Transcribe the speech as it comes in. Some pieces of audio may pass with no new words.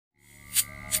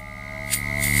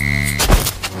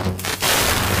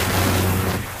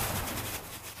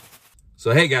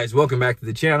So hey guys, welcome back to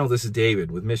the channel. This is David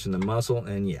with Mission to Muscle,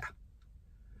 and yeah,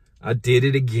 I did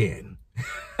it again.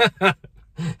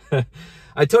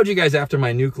 I told you guys after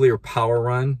my nuclear power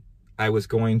run, I was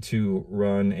going to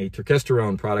run a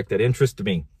turkesterone product that interested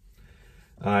me.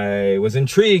 I was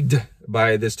intrigued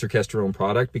by this turkesterone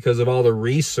product because of all the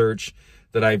research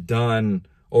that I've done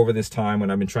over this time when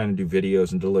I've been trying to do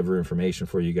videos and deliver information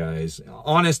for you guys.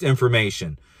 Honest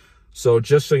information. So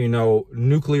just so you know,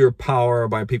 nuclear power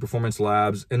by Peak Performance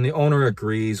Labs, and the owner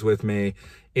agrees with me.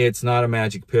 It's not a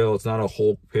magic pill. It's not a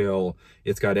Hulk pill.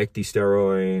 It's got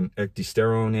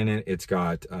ecdysterone in it. It's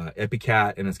got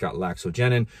Epicat, and it's got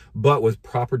laxogenin. But with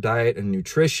proper diet and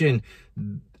nutrition,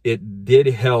 it did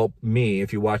help me,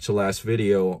 if you watch the last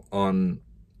video, on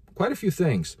quite a few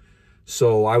things.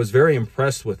 So I was very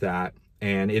impressed with that,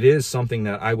 and it is something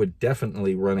that I would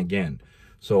definitely run again.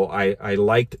 So I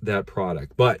liked that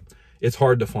product, but it's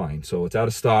hard to find. So it's out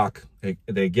of stock.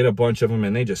 They get a bunch of them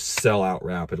and they just sell out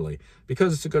rapidly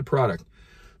because it's a good product.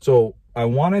 So I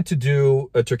wanted to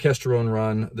do a turkesterone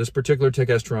run, this particular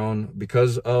turkesterone,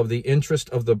 because of the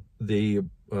interest of the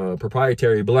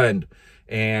proprietary blend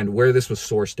and where this was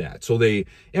sourced at. So the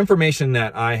information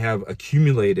that I have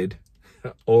accumulated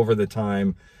over the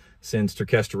time since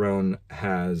turkesterone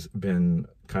has been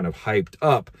kind of hyped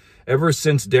up, ever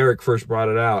since Derek first brought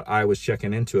it out, I was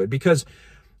checking into it, because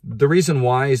the reason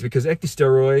why is because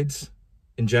ecdysteroids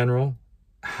in general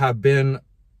have been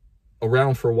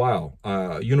around for a while.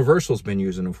 Universal's been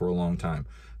using them for a long time.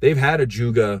 They've had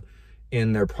Ajuga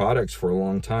in their products for a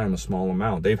long time, a small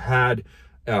amount. They've had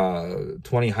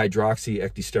 20-hydroxy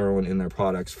ecdysterone in their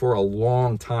products for a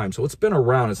long time. So it's been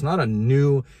around. It's not a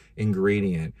new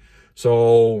ingredient.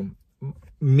 So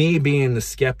me being the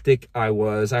skeptic I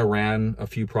ran a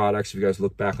few products. If you guys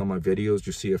look back on my videos,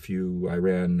 you'll see a few. I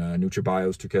ran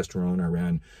NutriBio's turkesterone. I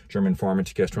ran German Pharma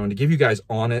turkesterone to give you guys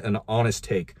an honest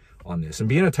take on this. And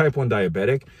being a type 1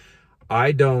 diabetic,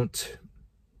 I don't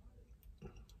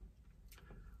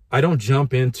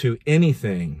jump into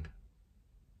anything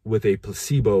with a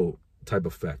placebo type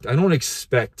effect. I don't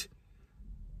expect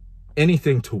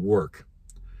anything to work.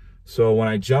 So when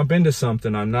I jump into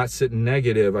something, I'm not sitting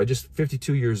negative. I just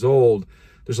 52 years old.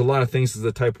 There's a lot of things as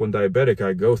a type 1 diabetic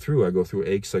I go through. I go through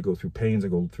aches, I go through pains, I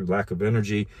go through lack of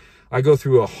energy. I go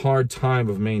through a hard time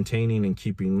of maintaining and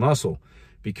keeping muscle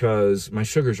because my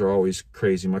sugars are always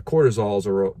crazy. My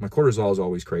cortisol is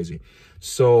always crazy.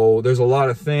 So there's a lot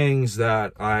of things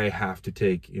that I have to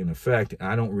take in effect.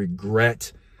 I don't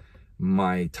regret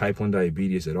my type 1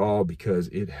 diabetes at all because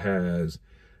it has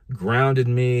grounded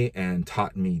me and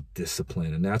taught me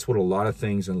discipline. And that's what a lot of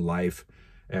things in life,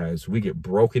 as we get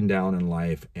broken down in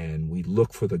life and we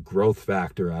look for the growth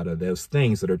factor out of those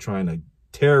things that are trying to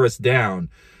tear us down,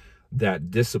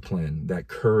 that discipline, that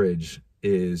courage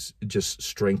just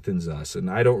strengthens us. And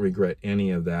I don't regret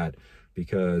any of that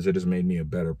because it has made me a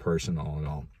better person all in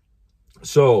all.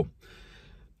 So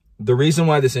the reason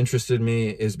why this interested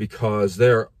me is because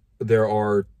there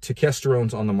are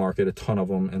turkesterones on the market, a ton of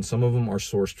them, and some of them are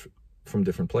sourced from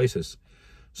different places.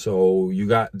 So you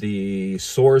got the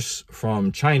source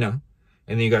from China,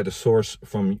 and then you got the source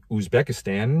from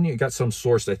Uzbekistan, and you got some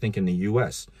source, I think, in the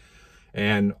US.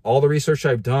 And all the research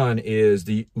I've done is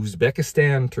the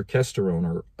Uzbekistan turkesterone,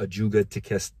 or Ajuga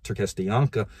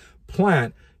turkestianka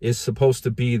plant, is supposed to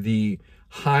be the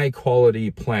high quality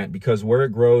plant because where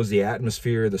it grows, the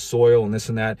atmosphere, the soil, and this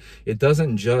and that, it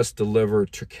doesn't just deliver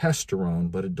turkesterone,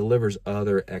 but it delivers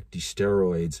other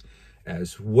ecdysteroids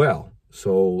as well.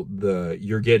 So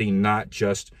you're getting not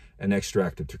just an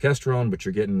extract of turkesterone, but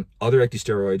you're getting other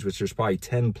ecdysteroids, which there's probably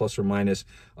 10 plus or minus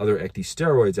other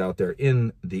ecdysteroids out there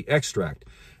in the extract.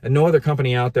 And no other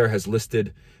company out there has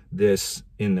listed this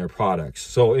in their products.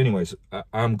 So anyways,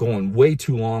 I'm going way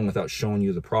too long without showing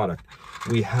you the product.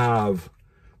 We have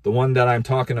the one that I'm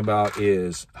talking about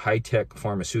is Hi-Tech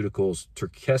Pharmaceuticals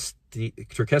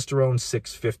Turkesterone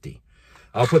 650.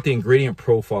 I'll put the ingredient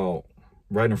profile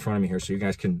right in front of me here so you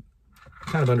guys can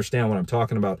kind of understand what I'm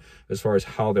talking about as far as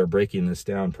how they're breaking this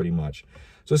down pretty much.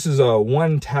 So this is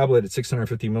one tablet at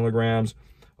 650 milligrams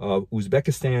of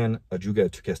Uzbekistan Ajuga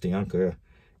turkestianka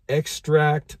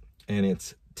extract, and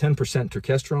it's 10%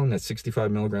 turkesterone, that's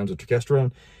 65 milligrams of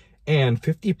turkesterone, and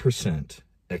 50%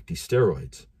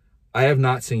 ecdysteroids. I have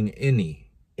not seen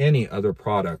any other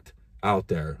product out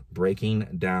there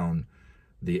breaking down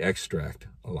the extract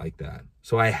like that.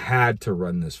 So I had to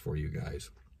run this for you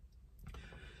guys.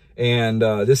 And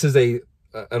this is I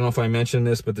don't know if I mentioned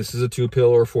this, but this is a 2-pill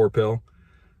or 4-pill.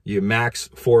 You max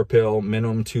 4-pill,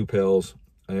 minimum 2 pills.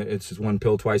 It's just 1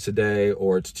 pill twice a day,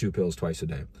 or it's 2 pills twice a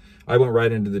day. I went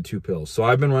right into the 2 pills. So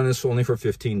I've been running this only for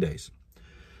 15 days.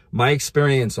 My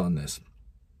experience on this,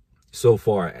 so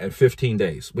far at 15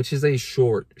 days, which is a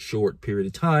short period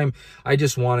of time. I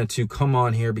just wanted to come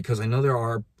on here because I know there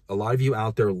are a lot of you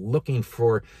out there looking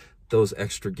for those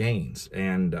extra gains.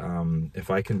 And if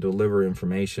I can deliver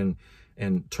information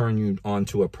and turn you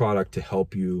onto a product to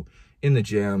help you in the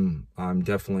gym, I'm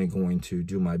definitely going to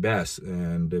do my best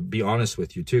and be honest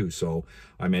with you too. So,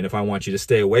 I mean, if I want you to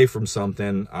stay away from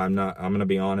something, I'm going to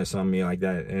be honest on me like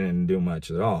that and do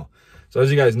much at all. So as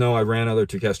you guys know, I ran other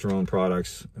turkesterone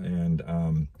products and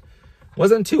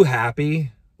wasn't too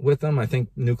happy with them. I think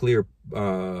Nuclear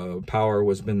Power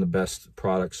has been the best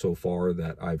product so far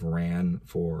that I've ran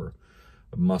for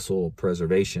muscle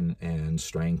preservation and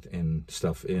strength and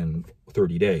stuff in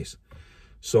 30 days.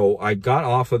 So I got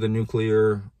off of the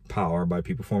Nuclear Power by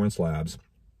Peak Performance Labs.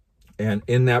 And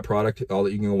in that product, you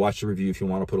can go watch the review if you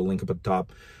want to put a link up at the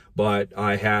top. But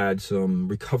I had some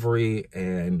recovery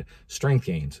and strength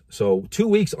gains. So 2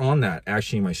 weeks on that,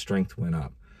 actually my strength went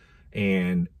up.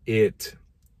 And it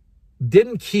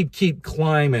didn't keep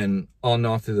climbing on and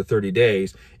off through the 30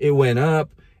 days. It went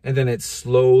up and then it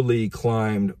slowly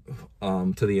climbed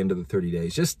to the end of the 30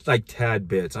 days. Just like tad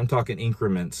bits. I'm talking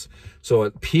increments. So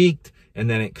it peaked and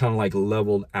then it kind of like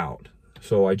leveled out.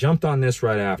 So I jumped on this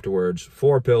right afterwards,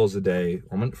 4 pills a day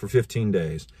for 15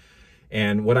 days.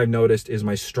 And what I've noticed is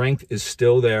my strength is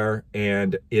still there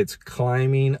and it's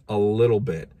climbing a little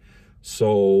bit.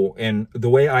 So, and the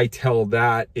way I tell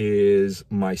that is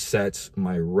my sets,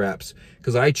 my reps,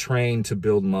 because I train to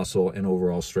build muscle and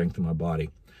overall strength in my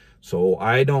body. So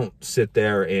I don't sit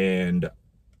there and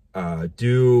I don't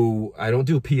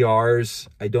do PRs.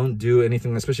 I don't do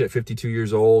anything, especially at 52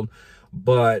 years old,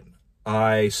 but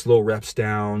I slow reps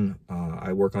down.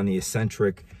 I work on the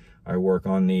eccentric. I work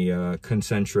on the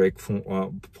concentric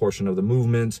portion of the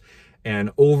movements.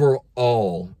 And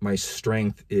overall, my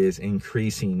strength is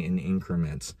increasing in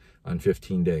increments on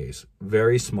 15 days.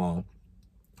 Very small.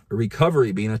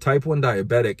 Recovery, being a type 1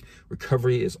 diabetic,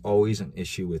 recovery is always an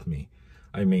issue with me.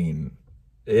 I mean,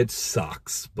 it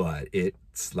sucks, but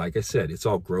it's, like I said, it's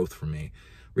all growth for me.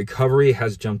 Recovery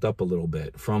has jumped up a little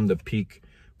bit from the Peak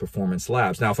Performance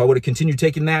Labs. Now, if I would have continued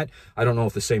taking that, I don't know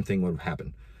if the same thing would have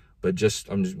happened. But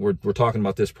we're talking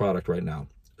about this product right now.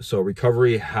 So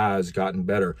recovery has gotten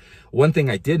better. One thing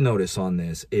I did notice on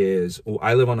this is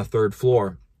I live on a 3rd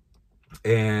floor.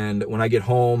 And when I get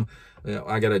home,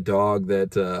 I got a dog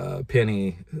that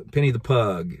Penny the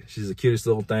pug. She's the cutest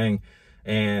little thing.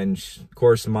 And of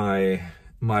course, my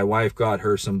wife got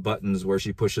her some buttons where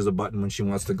she pushes a button when she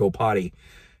wants to go potty.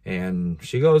 And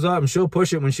she goes up and she'll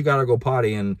push it when she got to go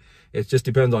potty. And it just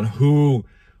depends on who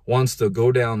wants to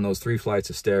go down those 3 flights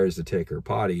of stairs to take her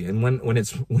potty. And when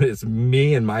it's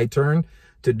me and my turn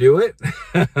to do it,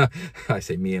 I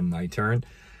say me and my turn,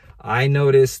 I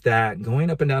noticed that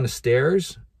going up and down the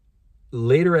stairs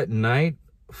later at night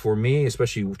for me,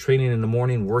 especially training in the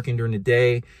morning, working during the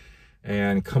day,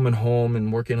 and coming home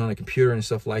and working on a computer and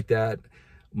stuff like that,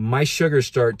 my sugars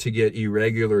start to get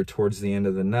irregular towards the end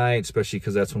of the night, especially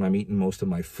because that's when I'm eating most of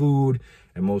my food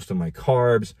and most of my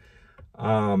carbs.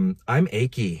 I'm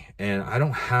achy and I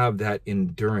don't have that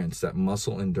endurance, that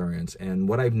muscle endurance. And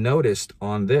what I've noticed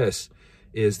on this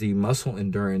is the muscle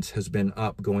endurance has been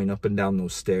up, going up and down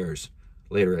those stairs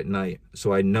later at night.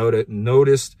 So I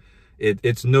noticed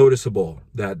it's noticeable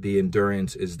that the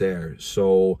endurance is there.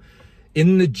 So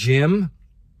in the gym,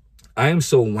 I am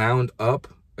so wound up.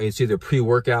 It's either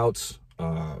pre-workouts,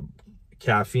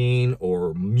 caffeine,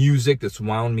 or music that's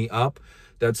wound me up,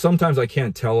 that sometimes I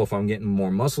can't tell if I'm getting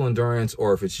more muscle endurance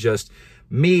or if it's just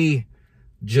me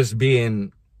just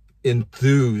being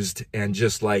enthused and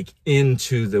just like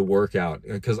into the workout,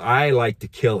 because I like to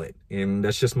kill it. And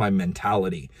that's just my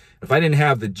mentality. If I didn't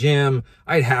have the gym,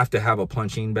 I'd have to have a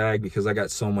punching bag because I got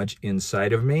so much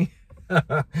inside of me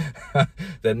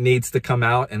that needs to come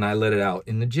out, and I let it out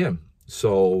in the gym.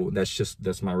 So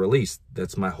that's my release.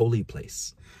 That's my holy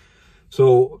place.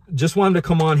 So just wanted to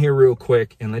come on here real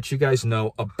quick and let you guys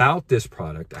know about this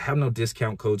product. I have no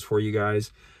discount codes for you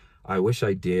guys. I wish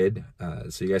I did,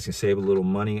 so you guys can save a little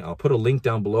money. I'll put a link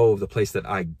down below of the place that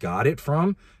I got it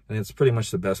from, and it's pretty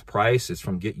much the best price. It's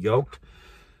from Get Yoked.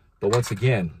 But once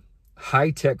again,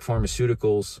 Hi-Tech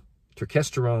Pharmaceuticals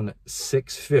Turkesterone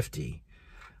 650.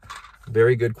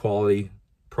 Very good quality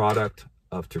product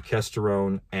of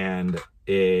turkesterone, and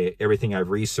everything I've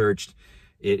researched,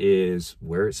 it is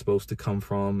where it's supposed to come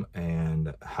from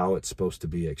and how it's supposed to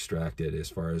be extracted as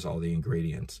far as all the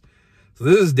ingredients. So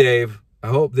this is Dave. I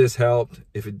hope this helped.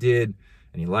 If it did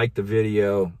and you liked the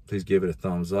video, please give it a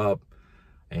thumbs up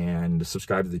and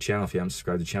subscribe to the channel if you haven't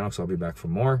subscribed to the channel, because I'll be back for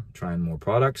more, trying more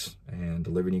products and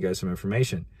delivering you guys some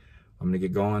information. I'm going to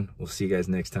get going. We'll see you guys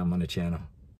next time on the channel.